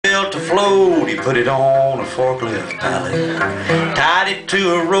built a float, he put it on a forklift pallet, tied it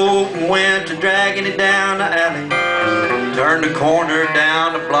to a rope and went to dragging it down the alley. Turned the corner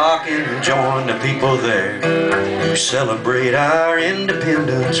down the block and joined the people there who celebrate our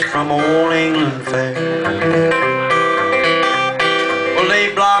independence from old England fair. Well,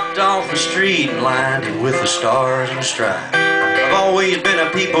 they blocked off the street and lined it with the stars and stripes. I've always been a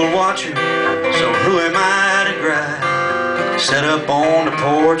people watcher, so who am I to gripe? Set up on the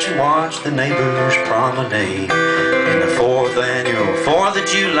porch and watch the neighbors promenade in the 4th annual 4th of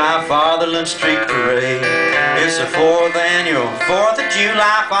July Fatherland Street Parade. It's the 4th annual 4th of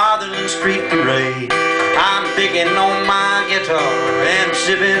July Fatherland Street Parade. I'm picking on my guitar and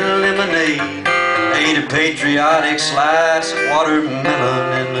sipping lemonade. Ate a patriotic slice of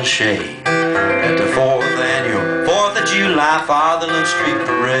watermelon in the shade at the 4th annual 4th of July Fatherland Street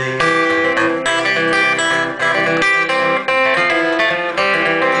Parade.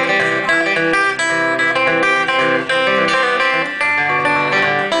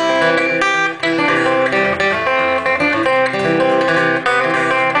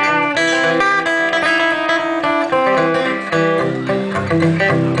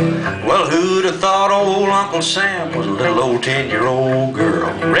 Well, who'd have thought old Uncle Sam was a little old 10-year-old girl,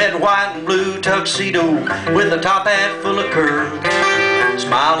 red, white, and blue tuxedo with a top hat full of curls,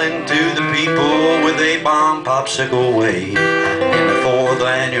 smiling to the people with a bomb popsicle wave in the 4th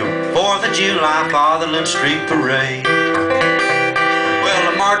annual 4th of July Fatherland Street Parade.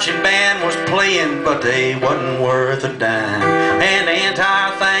 Well, the marching band was playing, but they wasn't worth a dime, and the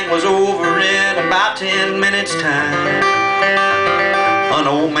entire thing was over in about 10 minutes' time. An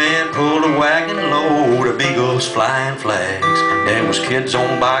old man pulled a wagon load of Eagles flying flags. There was kids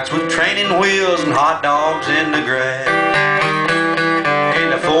on bikes with training wheels and hot dogs in the grass. In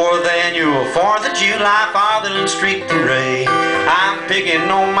the 4th annual 4th of July Fatherland Street Parade, I'm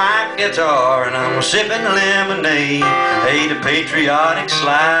picking on my guitar and I'm sipping lemonade. Ate a patriotic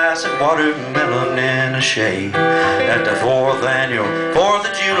slice of watermelon in the shade at the 4th annual 4th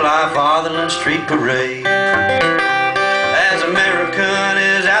of July Fatherland Street Parade. As American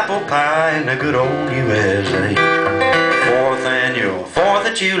as apple pie in the good old USA. 4th annual 4th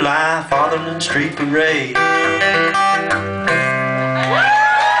of July Fatherland Street Parade. Good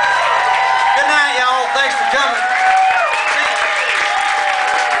night, y'all. Thanks for coming.